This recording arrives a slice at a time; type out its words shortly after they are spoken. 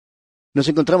Nos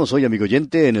encontramos hoy, amigo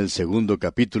oyente, en el segundo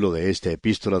capítulo de esta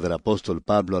epístola del apóstol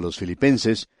Pablo a los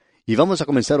Filipenses, y vamos a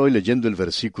comenzar hoy leyendo el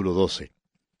versículo 12.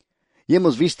 Y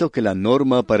hemos visto que la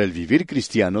norma para el vivir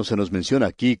cristiano se nos menciona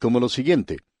aquí como lo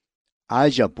siguiente: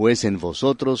 haya pues en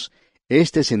vosotros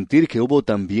este sentir que hubo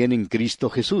también en Cristo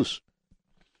Jesús.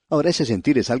 Ahora, ese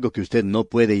sentir es algo que usted no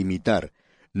puede imitar.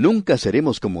 Nunca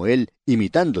seremos como Él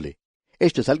imitándole.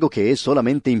 Esto es algo que es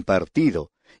solamente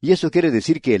impartido, y eso quiere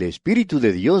decir que el Espíritu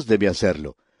de Dios debe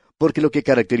hacerlo, porque lo que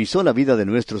caracterizó la vida de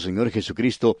nuestro Señor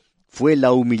Jesucristo fue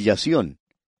la humillación.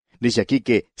 Dice aquí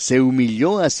que se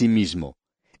humilló a sí mismo.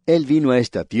 Él vino a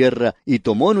esta tierra y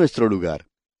tomó nuestro lugar.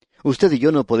 Usted y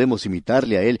yo no podemos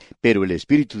imitarle a Él, pero el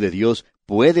Espíritu de Dios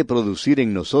puede producir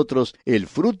en nosotros el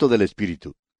fruto del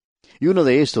Espíritu. Y uno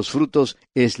de estos frutos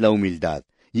es la humildad,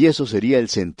 y eso sería el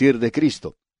sentir de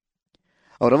Cristo.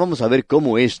 Ahora vamos a ver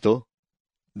cómo esto,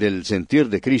 del sentir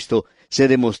de Cristo, se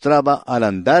demostraba al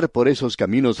andar por esos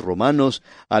caminos romanos,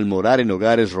 al morar en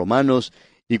hogares romanos,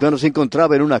 y cuando se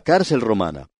encontraba en una cárcel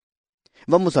romana.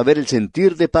 Vamos a ver el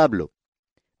sentir de Pablo.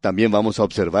 También vamos a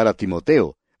observar a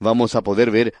Timoteo. Vamos a poder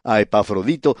ver a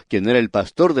Epafrodito, quien era el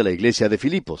pastor de la iglesia de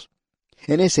Filipos.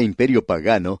 En ese imperio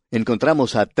pagano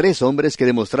encontramos a 3 hombres que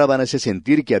demostraban ese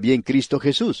sentir que había en Cristo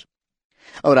Jesús.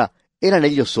 Ahora, ¿eran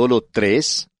ellos solo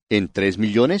 3 en 3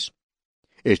 millones?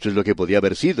 Esto es lo que podía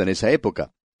haber sido en esa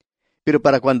época. Pero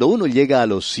para cuando uno llega a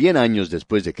los 100 años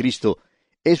después de Cristo,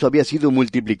 eso había sido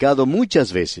multiplicado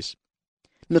muchas veces.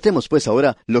 Notemos pues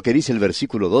ahora lo que dice el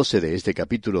versículo 12 de este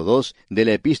capítulo 2 de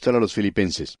la epístola a los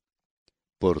Filipenses.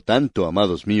 Por tanto,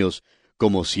 amados míos,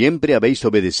 como siempre habéis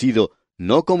obedecido,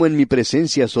 no como en mi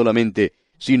presencia solamente,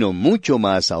 sino mucho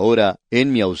más ahora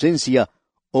en mi ausencia,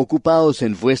 ocupaos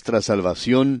en vuestra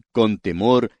salvación con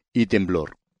temor y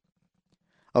temblor.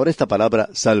 Ahora esta palabra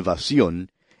salvación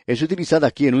es utilizada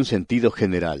aquí en un sentido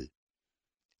general.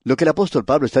 Lo que el apóstol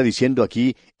Pablo está diciendo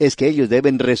aquí es que ellos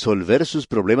deben resolver sus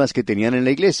problemas que tenían en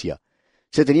la iglesia.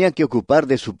 Se tenían que ocupar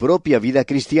de su propia vida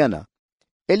cristiana.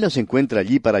 Él no se encuentra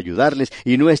allí para ayudarles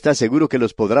y no está seguro que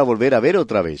los podrá volver a ver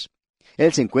otra vez.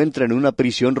 Él se encuentra en una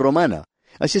prisión romana.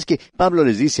 Así es que Pablo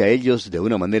les dice a ellos de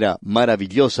una manera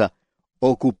maravillosa: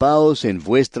 ocupaos en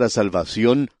vuestra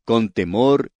salvación con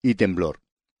temor y temblor.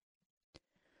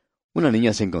 Una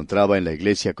niña se encontraba en la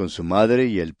iglesia con su madre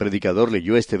y el predicador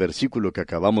leyó este versículo que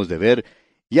acabamos de ver,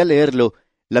 y al leerlo,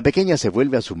 la pequeña se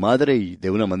vuelve a su madre y de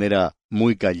una manera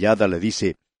muy callada le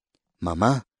dice: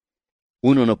 «Mamá,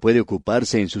 uno no puede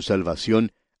ocuparse en su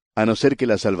salvación a no ser que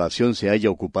la salvación se haya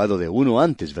ocupado de uno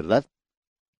antes, ¿verdad?».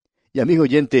 Y amigo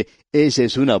oyente, esa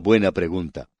es una buena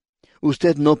pregunta.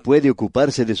 Usted no puede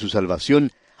ocuparse de su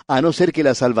salvación a no ser que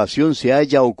la salvación se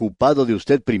haya ocupado de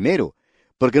usted primero,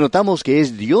 porque notamos que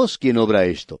es Dios quien obra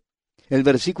esto. El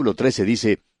versículo 13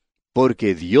 dice: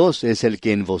 «Porque Dios es el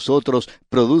que en vosotros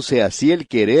produce así el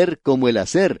querer como el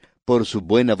hacer por su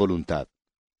buena voluntad».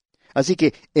 Así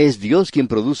que es Dios quien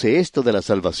produce esto de la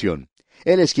salvación.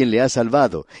 Él es quien le ha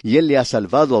salvado, y Él le ha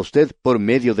salvado a usted por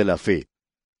medio de la fe.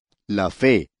 La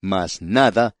fe más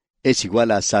nada es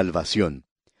igual a salvación.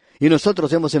 Y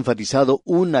nosotros hemos enfatizado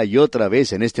una y otra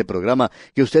vez en este programa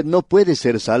que usted no puede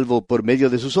ser salvo por medio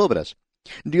de sus obras.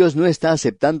 Dios no está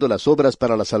aceptando las obras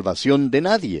para la salvación de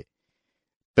nadie.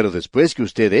 Pero después que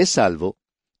usted es salvo,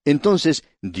 entonces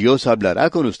Dios hablará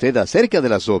con usted acerca de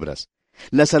las obras.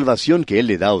 La salvación que Él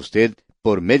le da a usted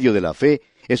por medio de la fe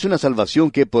es una salvación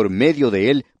que por medio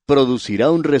de Él producirá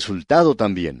un resultado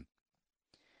también.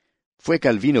 Fue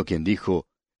Calvino quien dijo: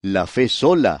 «La fe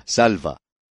sola salva,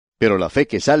 pero la fe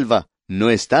que salva no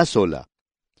está sola».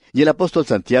 Y el apóstol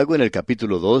Santiago en el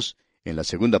capítulo 2, en la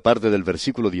segunda parte del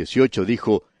versículo 18,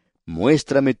 dijo: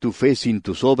 «Muéstrame tu fe sin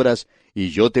tus obras, y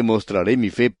yo te mostraré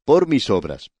mi fe por mis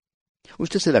obras».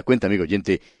 Usted se da cuenta, amigo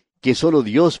oyente, que solo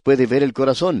Dios puede ver el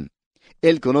corazón.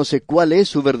 Él conoce cuál es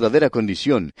su verdadera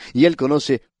condición, y Él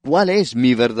conoce cuál es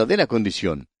mi verdadera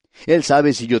condición. Él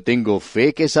sabe si yo tengo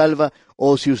fe que salva,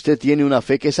 o si usted tiene una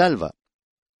fe que salva.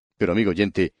 Pero, amigo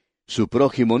oyente, su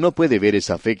prójimo no puede ver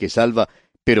esa fe que salva,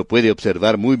 pero puede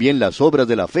observar muy bien las obras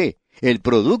de la fe, el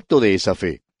producto de esa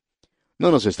fe. No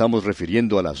nos estamos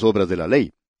refiriendo a las obras de la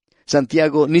ley.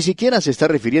 Santiago ni siquiera se está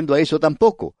refiriendo a eso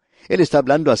tampoco. Él está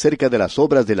hablando acerca de las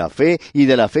obras de la fe y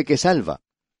de la fe que salva.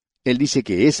 Él dice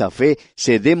que esa fe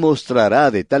se demostrará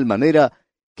de tal manera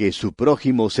que su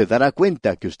prójimo se dará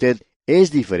cuenta que usted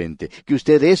es diferente, que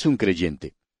usted es un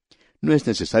creyente. No es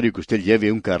necesario que usted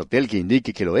lleve un cartel que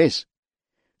indique que lo es.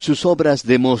 Sus obras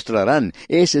demostrarán,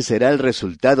 ese será el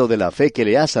resultado de la fe que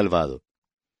le ha salvado.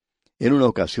 En una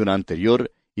ocasión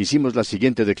anterior hicimos la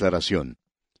siguiente declaración: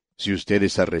 si usted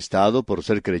es arrestado por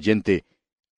ser creyente,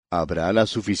 ¿habrá la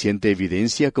suficiente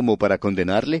evidencia como para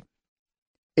condenarle?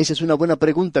 Esa es una buena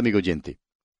pregunta, amigo oyente.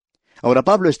 Ahora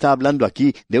Pablo está hablando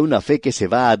aquí de una fe que se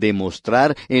va a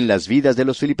demostrar en las vidas de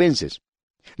los filipenses.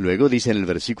 Luego dice en el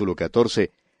versículo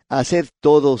 14, haced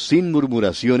todo sin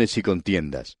murmuraciones y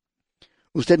contiendas.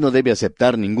 Usted no debe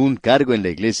aceptar ningún cargo en la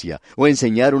iglesia o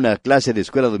enseñar una clase de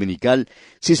escuela dominical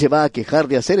si se va a quejar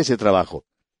de hacer ese trabajo.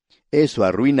 Eso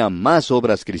arruina más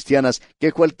obras cristianas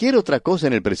que cualquier otra cosa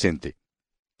en el presente.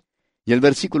 Y el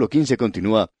versículo 15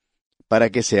 continúa, para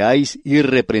que seáis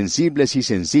irreprensibles y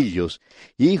sencillos,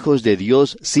 hijos de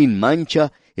Dios sin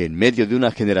mancha, en medio de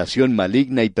una generación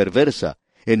maligna y perversa,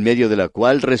 en medio de la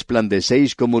cual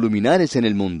resplandecéis como luminares en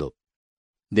el mundo.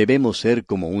 Debemos ser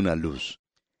como una luz.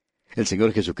 El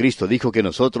Señor Jesucristo dijo que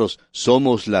nosotros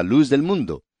somos la luz del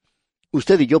mundo.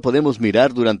 Usted y yo podemos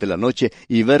mirar durante la noche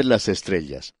y ver las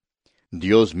estrellas.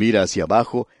 Dios mira hacia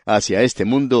abajo, hacia este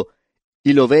mundo,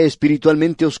 y lo ve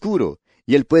espiritualmente oscuro,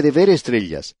 y Él puede ver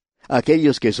estrellas,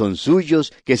 aquellos que son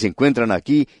suyos, que se encuentran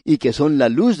aquí y que son la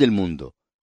luz del mundo.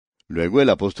 Luego el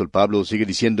apóstol Pablo sigue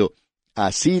diciendo,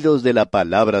 asidos de la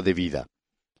palabra de vida.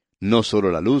 No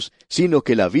solo la luz, sino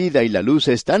que la vida y la luz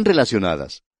están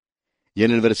relacionadas. Y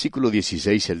en el versículo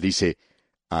 16 él dice,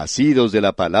 asidos de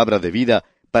la palabra de vida,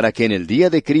 para que en el día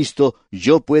de Cristo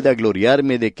yo pueda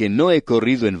gloriarme de que no he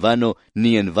corrido en vano,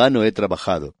 ni en vano he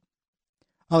trabajado.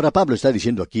 Ahora Pablo está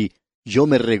diciendo aquí, yo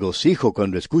me regocijo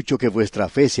cuando escucho que vuestra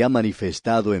fe se ha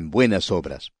manifestado en buenas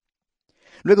obras.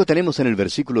 Luego tenemos en el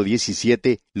versículo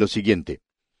 17 lo siguiente,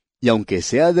 y aunque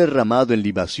se ha derramado en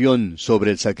libación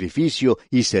sobre el sacrificio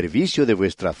y servicio de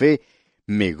vuestra fe,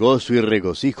 me gozo y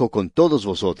regocijo con todos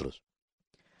vosotros.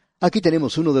 Aquí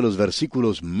tenemos uno de los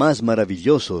versículos más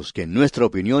maravillosos que en nuestra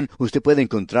opinión usted puede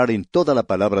encontrar en toda la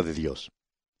palabra de Dios.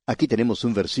 Aquí tenemos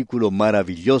un versículo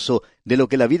maravilloso de lo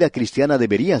que la vida cristiana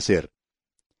debería ser.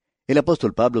 El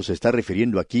apóstol Pablo se está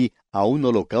refiriendo aquí a un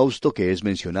holocausto que es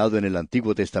mencionado en el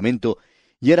Antiguo Testamento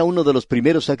y era uno de los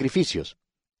primeros sacrificios.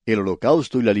 El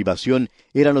holocausto y la libación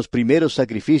eran los primeros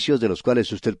sacrificios de los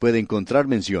cuales usted puede encontrar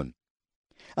mención.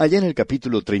 Allá en el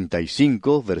capítulo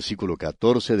 35, versículo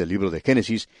 14 del libro de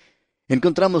Génesis,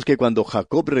 encontramos que cuando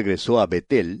Jacob regresó a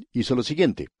Betel, hizo lo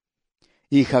siguiente.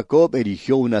 Y Jacob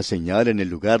erigió una señal en el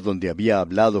lugar donde había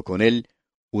hablado con él,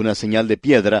 una señal de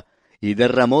piedra, y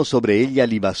derramó sobre ella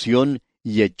libación,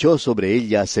 y echó sobre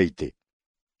ella aceite.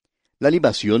 La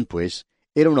libación, pues,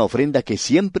 era una ofrenda que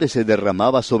siempre se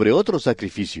derramaba sobre otro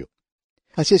sacrificio.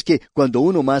 Así es que, cuando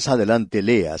uno más adelante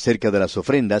lee acerca de las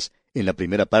ofrendas, en la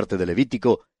primera parte del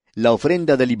Levítico, la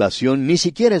ofrenda de libación ni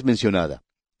siquiera es mencionada.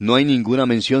 No hay ninguna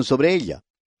mención sobre ella.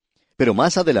 Pero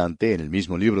más adelante, en el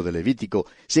mismo libro de Levítico,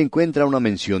 se encuentra una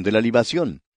mención de la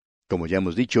libación. Como ya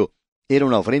hemos dicho, era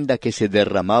una ofrenda que se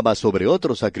derramaba sobre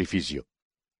otro sacrificio.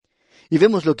 Y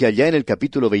vemos lo que allá en el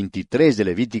capítulo 23 de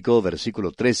Levítico,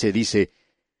 versículo 13, dice,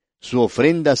 su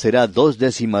ofrenda será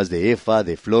 2/10 de efa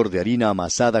de flor de harina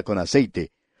amasada con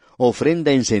aceite,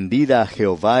 ofrenda encendida a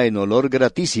Jehová en olor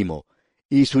gratísimo,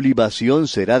 y su libación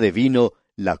será de vino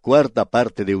 1/4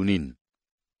 parte de un hin.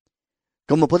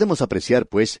 Como podemos apreciar,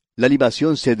 pues, la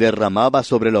libación se derramaba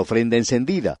sobre la ofrenda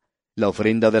encendida, la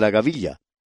ofrenda de la gavilla.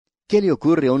 ¿Qué le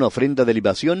ocurre a una ofrenda de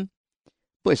libación?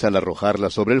 Pues al arrojarla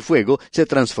sobre el fuego se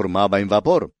transformaba en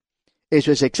vapor.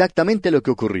 Eso es exactamente lo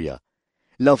que ocurría.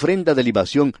 La ofrenda de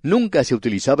libación nunca se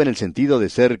utilizaba en el sentido de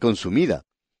ser consumida.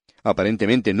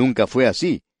 Aparentemente nunca fue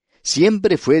así.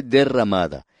 Siempre fue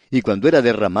derramada, y cuando era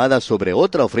derramada sobre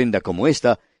otra ofrenda como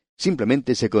esta,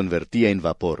 simplemente se convertía en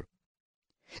vapor.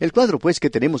 El cuadro, pues, que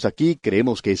tenemos aquí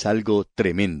creemos que es algo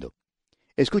tremendo.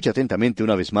 Escucha atentamente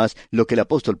una vez más lo que el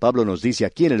apóstol Pablo nos dice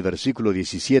aquí en el versículo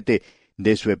 17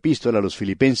 de su epístola a los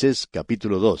Filipenses,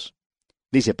 capítulo 2.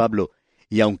 Dice Pablo,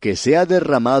 y aunque sea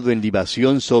derramado en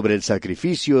libación sobre el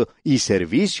sacrificio y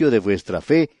servicio de vuestra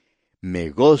fe, me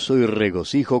gozo y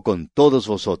regocijo con todos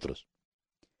vosotros.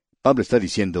 Pablo está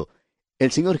diciendo,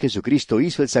 el Señor Jesucristo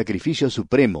hizo el sacrificio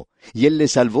supremo, y Él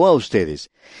les salvó a ustedes.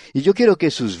 Y yo quiero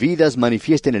que sus vidas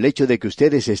manifiesten el hecho de que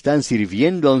ustedes están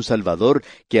sirviendo a un Salvador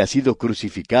que ha sido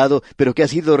crucificado, pero que ha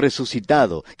sido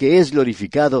resucitado, que es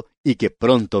glorificado y que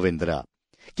pronto vendrá.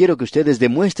 Quiero que ustedes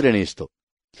demuestren esto.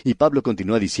 Y Pablo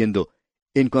continúa diciendo,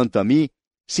 en cuanto a mí,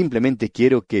 simplemente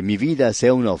quiero que mi vida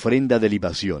sea una ofrenda de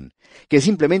libación, que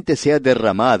simplemente sea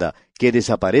derramada, que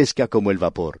desaparezca como el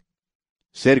vapor.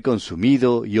 Ser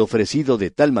consumido y ofrecido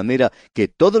de tal manera que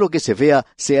todo lo que se vea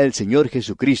sea el Señor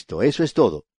Jesucristo, eso es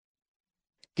todo.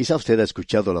 Quizá usted ha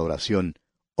escuchado la oración,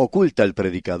 oculta al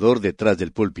predicador detrás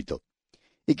del púlpito.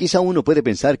 Y quizá uno puede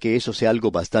pensar que eso sea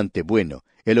algo bastante bueno,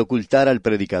 el ocultar al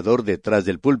predicador detrás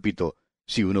del púlpito,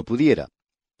 si uno pudiera.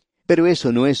 Pero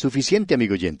eso no es suficiente,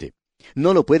 amigo oyente.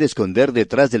 No lo puede esconder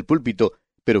detrás del púlpito,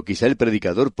 pero quizá el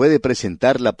predicador puede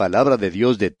presentar la palabra de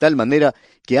Dios de tal manera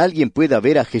que alguien pueda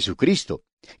ver a Jesucristo,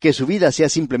 que su vida sea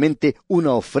simplemente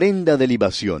una ofrenda de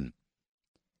libación.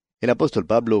 El apóstol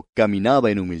Pablo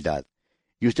caminaba en humildad,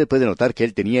 y usted puede notar que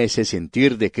él tenía ese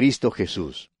sentir de Cristo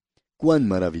Jesús. ¡Cuán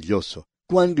maravilloso!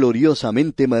 ¡Cuán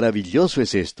gloriosamente maravilloso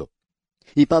es esto!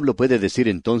 Y Pablo puede decir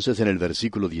entonces en el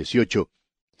versículo 18,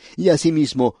 y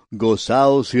asimismo,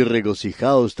 gozaos y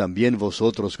regocijaos también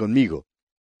vosotros conmigo.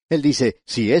 Él dice,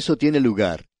 si eso tiene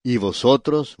lugar, y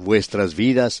vosotros, vuestras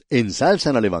vidas,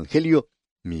 ensalzan al Evangelio,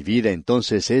 mi vida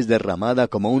entonces es derramada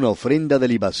como una ofrenda de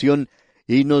libación,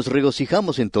 y nos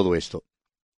regocijamos en todo esto.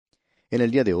 En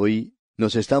el día de hoy,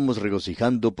 nos estamos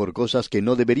regocijando por cosas que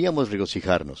no deberíamos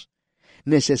regocijarnos.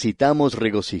 Necesitamos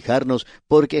regocijarnos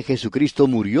porque Jesucristo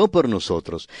murió por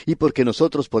nosotros, y porque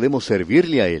nosotros podemos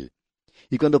servirle a Él.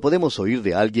 Y cuando podemos oír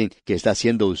de alguien que está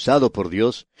siendo usado por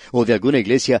Dios, o de alguna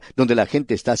iglesia donde la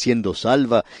gente está siendo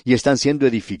salva y están siendo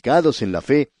edificados en la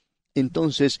fe,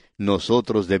 entonces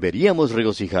nosotros deberíamos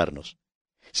regocijarnos.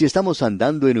 Si estamos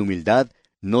andando en humildad,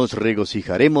 nos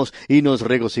regocijaremos y nos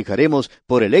regocijaremos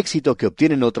por el éxito que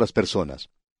obtienen otras personas.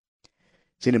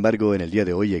 Sin embargo, en el día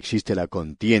de hoy existe la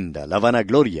contienda, la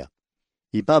vanagloria.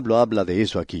 Y Pablo habla de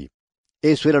eso aquí.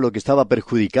 Eso era lo que estaba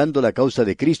perjudicando la causa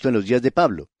de Cristo en los días de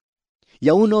Pablo. Y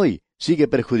aún hoy sigue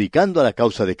perjudicando a la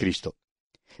causa de Cristo.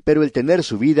 Pero el tener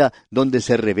su vida donde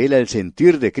se revela el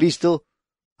sentir de Cristo,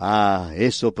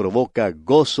 eso provoca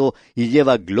gozo y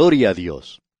lleva gloria a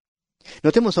Dios.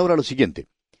 Notemos ahora lo siguiente.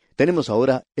 Tenemos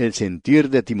ahora el sentir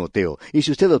de Timoteo, y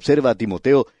si usted observa a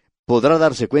Timoteo, podrá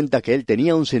darse cuenta que él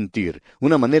tenía un sentir,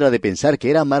 una manera de pensar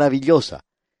que era maravillosa.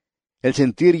 El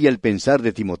sentir y el pensar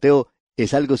de Timoteo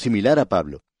es algo similar a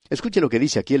Pablo. Escuche lo que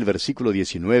dice aquí el versículo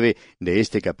 19 de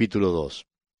este capítulo 2.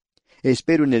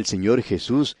 Espero en el Señor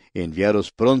Jesús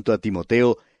enviaros pronto a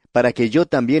Timoteo, para que yo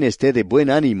también esté de buen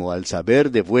ánimo al saber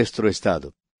de vuestro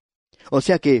estado. O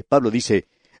sea que Pablo dice,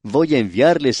 voy a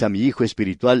enviarles a mi hijo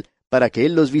espiritual para que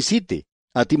él los visite,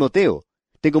 a Timoteo.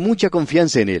 Tengo mucha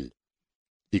confianza en él.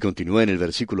 Y continúa en el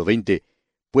versículo 20,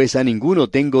 pues a ninguno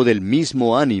tengo del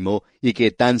mismo ánimo y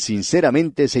que tan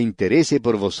sinceramente se interese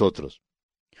por vosotros.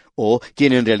 O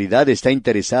quien en realidad está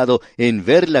interesado en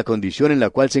ver la condición en la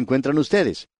cual se encuentran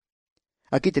ustedes.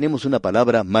 Aquí tenemos una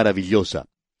palabra maravillosa,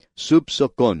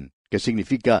 subsokon, que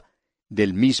significa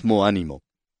del mismo ánimo.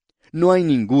 No hay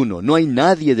ninguno, no hay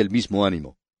nadie del mismo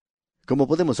ánimo. Como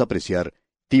podemos apreciar,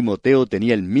 Timoteo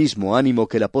tenía el mismo ánimo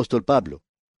que el apóstol Pablo.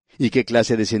 ¿Y qué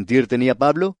clase de sentir tenía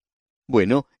Pablo?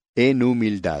 Bueno, en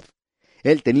humildad.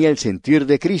 Él tenía el sentir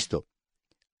de Cristo.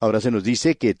 Ahora se nos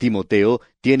dice que Timoteo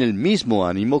tiene el mismo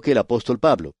ánimo que el apóstol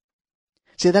Pablo.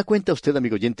 ¿Se da cuenta usted,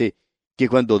 amigo oyente, que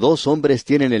cuando dos hombres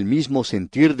tienen el mismo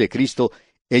sentir de Cristo,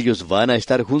 ellos van a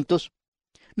estar juntos?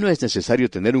 No es necesario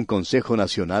tener un consejo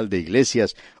nacional de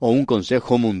iglesias o un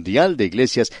consejo mundial de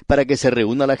iglesias para que se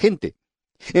reúna la gente.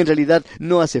 En realidad,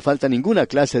 no hace falta ninguna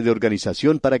clase de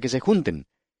organización para que se junten.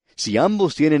 Si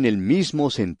ambos tienen el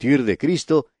mismo sentir de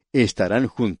Cristo, estarán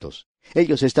juntos.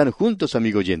 Ellos están juntos,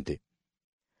 amigo oyente.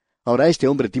 Ahora, a este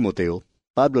hombre Timoteo,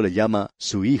 Pablo le llama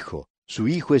su hijo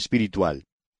espiritual.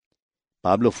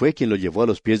 Pablo fue quien lo llevó a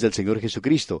los pies del Señor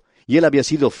Jesucristo, y él había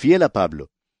sido fiel a Pablo.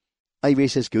 Hay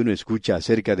veces que uno escucha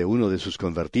acerca de uno de sus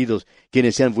convertidos,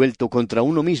 quienes se han vuelto contra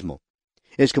uno mismo.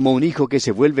 Es como un hijo que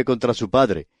se vuelve contra su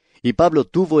padre, y Pablo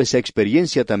tuvo esa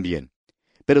experiencia también.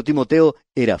 Pero Timoteo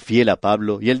era fiel a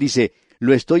Pablo, y él dice,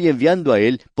 lo estoy enviando a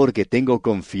él porque tengo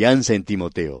confianza en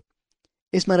Timoteo.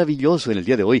 Es maravilloso en el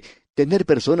día de hoy tener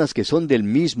personas que son del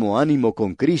mismo ánimo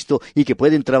con Cristo y que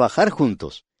pueden trabajar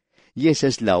juntos. Y esa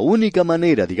es la única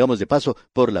manera, digamos de paso,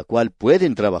 por la cual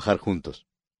pueden trabajar juntos.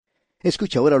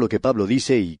 Escucha ahora lo que Pablo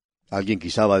dice y alguien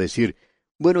quizá va a decir,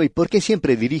 bueno, ¿y por qué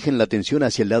siempre dirigen la atención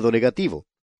hacia el lado negativo?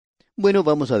 Bueno,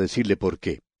 vamos a decirle por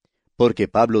qué. Porque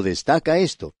Pablo destaca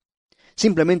esto.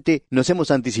 Simplemente nos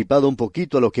hemos anticipado un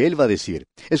poquito a lo que él va a decir.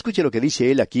 Escuche lo que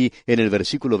dice él aquí en el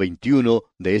versículo 21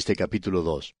 de este capítulo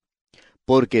 2.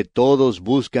 Porque todos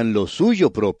buscan lo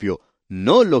suyo propio,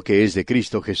 no lo que es de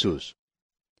Cristo Jesús.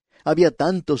 Había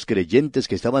tantos creyentes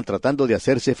que estaban tratando de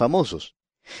hacerse famosos.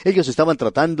 Ellos estaban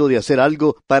tratando de hacer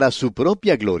algo para su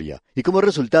propia gloria, y como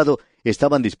resultado,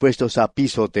 estaban dispuestos a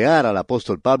pisotear al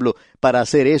apóstol Pablo para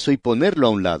hacer eso y ponerlo a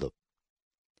un lado.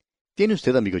 ¿Tiene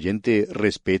usted, amigo oyente,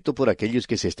 respeto por aquellos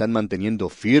que se están manteniendo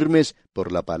firmes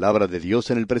por la palabra de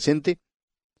Dios en el presente?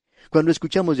 Cuando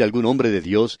escuchamos de algún hombre de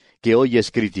Dios que hoy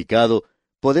es criticado,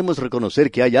 podemos reconocer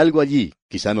que hay algo allí,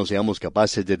 quizá no seamos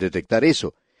capaces de detectar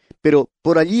eso, pero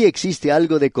por allí existe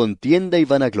algo de contienda y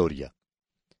vanagloria.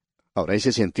 Ahora,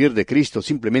 ese sentir de Cristo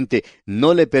simplemente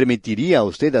no le permitiría a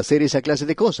usted hacer esa clase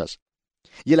de cosas.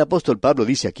 Y el apóstol Pablo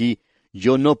dice aquí,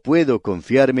 yo no puedo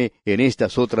confiarme en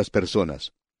estas otras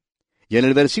personas. Y en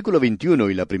el versículo 21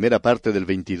 y la primera parte del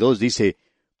 22 dice,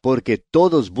 porque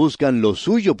todos buscan lo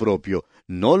suyo propio,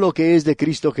 no lo que es de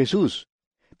Cristo Jesús,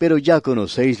 pero ya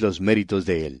conocéis los méritos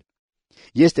de él.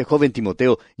 Y este joven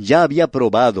Timoteo ya había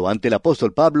probado ante el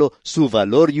apóstol Pablo su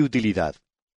valor y utilidad.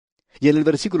 Y en el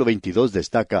versículo 22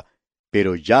 destaca,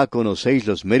 pero ya conocéis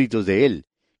los méritos de él,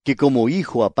 que como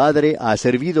hijo a padre ha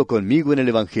servido conmigo en el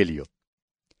Evangelio.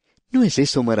 ¿No es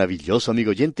eso maravilloso,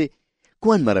 amigo oyente?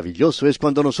 Cuán maravilloso es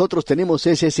cuando nosotros tenemos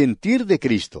ese sentir de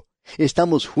Cristo.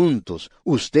 Estamos juntos,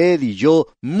 usted y yo,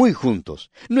 muy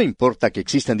juntos. No importa que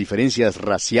existan diferencias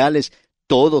raciales,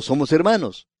 todos somos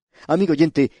hermanos. Amigo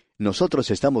oyente,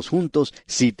 nosotros estamos juntos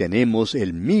si tenemos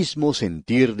el mismo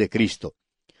sentir de Cristo.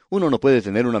 Uno no puede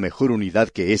tener una mejor unidad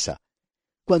que esa.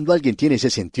 Cuando alguien tiene ese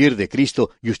sentir de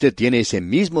Cristo y usted tiene ese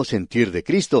mismo sentir de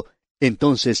Cristo,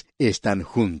 entonces están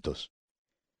juntos.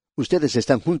 Ustedes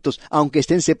están juntos aunque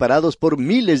estén separados por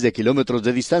miles de kilómetros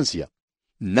de distancia.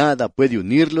 Nada puede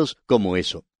unirlos como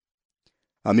eso.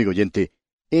 Amigo oyente,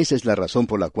 esa es la razón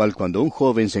por la cual cuando un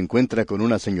joven se encuentra con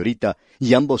una señorita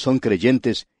y ambos son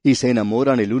creyentes y se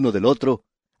enamoran el uno del otro,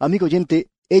 amigo oyente,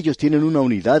 ellos tienen una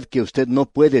unidad que usted no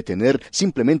puede tener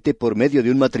simplemente por medio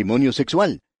de un matrimonio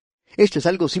sexual. Esto es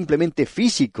algo simplemente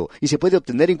físico y se puede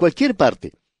obtener en cualquier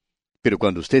parte. Pero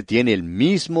cuando usted tiene el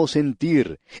mismo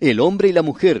sentir, el hombre y la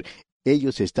mujer,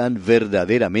 ellos están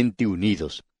verdaderamente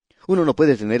unidos. Uno no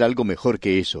puede tener algo mejor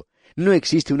que eso. No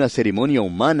existe una ceremonia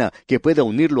humana que pueda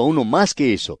unirlo a uno más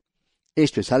que eso.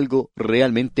 Esto es algo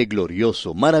realmente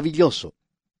glorioso, maravilloso.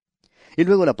 Y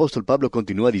luego el apóstol Pablo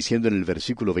continúa diciendo en el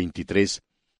versículo 23,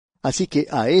 así que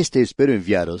a éste espero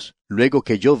enviaros, luego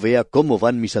que yo vea cómo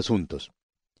van mis asuntos.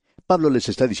 Pablo les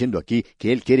está diciendo aquí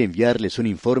que él quiere enviarles un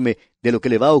informe de lo que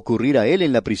le va a ocurrir a él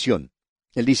en la prisión.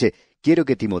 Él dice, quiero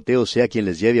que Timoteo sea quien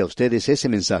les lleve a ustedes ese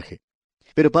mensaje.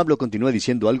 Pero Pablo continúa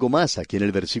diciendo algo más aquí en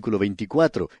el versículo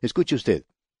 24. Escuche usted.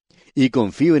 Y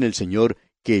confío en el Señor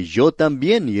que yo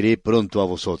también iré pronto a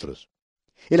vosotros.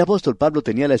 El apóstol Pablo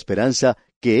tenía la esperanza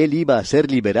que él iba a ser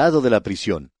liberado de la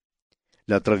prisión.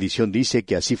 La tradición dice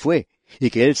que así fue, y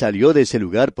que él salió de ese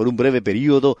lugar por un breve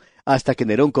período hasta que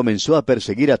Nerón comenzó a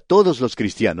perseguir a todos los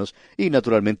cristianos, y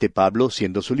naturalmente Pablo,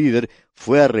 siendo su líder,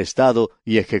 fue arrestado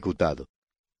y ejecutado.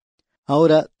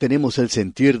 Ahora tenemos el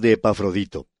sentir de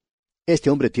Epafrodito. Este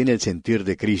hombre tiene el sentir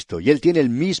de Cristo, y él tiene el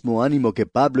mismo ánimo que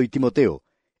Pablo y Timoteo.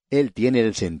 Él tiene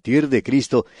el sentir de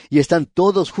Cristo, y están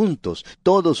todos juntos,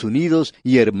 todos unidos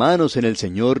y hermanos en el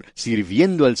Señor,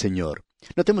 sirviendo al Señor.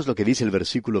 Notemos lo que dice el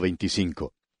versículo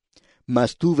 25.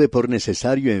 Mas tuve por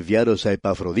necesario enviaros a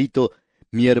Epafrodito,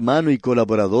 mi hermano y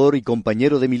colaborador y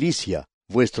compañero de milicia,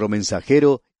 vuestro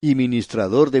mensajero y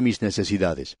ministrador de mis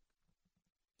necesidades.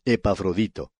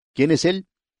 Epafrodito, ¿quién es él?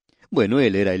 Bueno,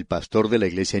 él era el pastor de la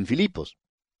iglesia en Filipos.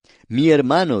 Mi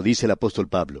hermano, dice el apóstol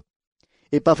Pablo.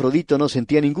 Epafrodito no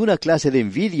sentía ninguna clase de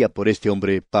envidia por este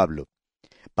hombre Pablo.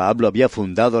 Pablo había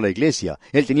fundado la iglesia,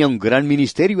 él tenía un gran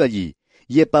ministerio allí,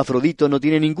 y Epafrodito no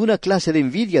tiene ninguna clase de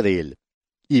envidia de él.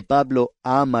 Y Pablo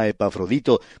ama a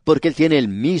Epafrodito porque él tiene el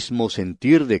mismo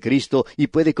sentir de Cristo y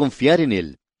puede confiar en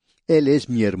él. Él es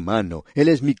mi hermano, él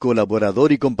es mi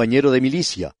colaborador y compañero de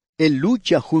milicia. Él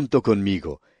lucha junto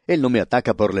conmigo. Él no me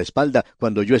ataca por la espalda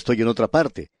cuando yo estoy en otra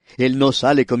parte. Él no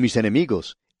sale con mis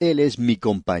enemigos. Él es mi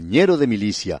compañero de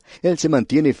milicia. Él se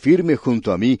mantiene firme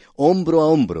junto a mí, hombro a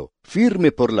hombro,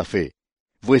 firme por la fe.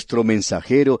 Vuestro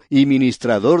mensajero y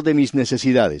ministrador de mis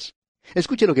necesidades.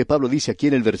 Escuche lo que Pablo dice aquí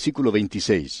en el versículo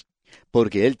 26.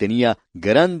 Porque él tenía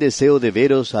gran deseo de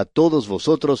veros a todos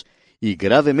vosotros, y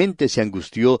gravemente se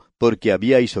angustió porque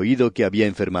habíais oído que había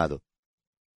enfermado.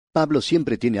 Pablo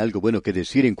siempre tiene algo bueno que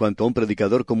decir en cuanto a un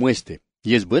predicador como este,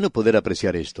 y es bueno poder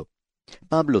apreciar esto.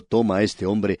 Pablo toma a este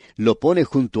hombre, lo pone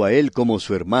junto a él como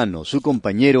su hermano, su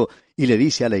compañero, y le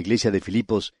dice a la iglesia de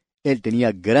Filipos, él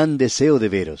tenía gran deseo de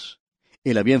veros.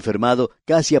 Él había enfermado,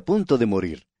 casi a punto de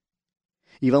morir.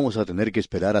 Y vamos a tener que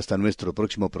esperar hasta nuestro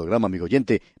próximo programa, amigo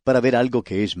oyente, para ver algo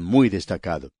que es muy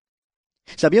destacado.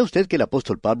 ¿Sabía usted que el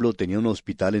apóstol Pablo tenía un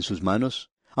hospital en sus manos,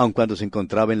 aun cuando se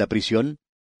encontraba en la prisión?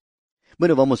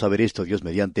 Bueno, vamos a ver esto, Dios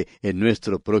mediante, en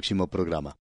nuestro próximo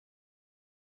programa.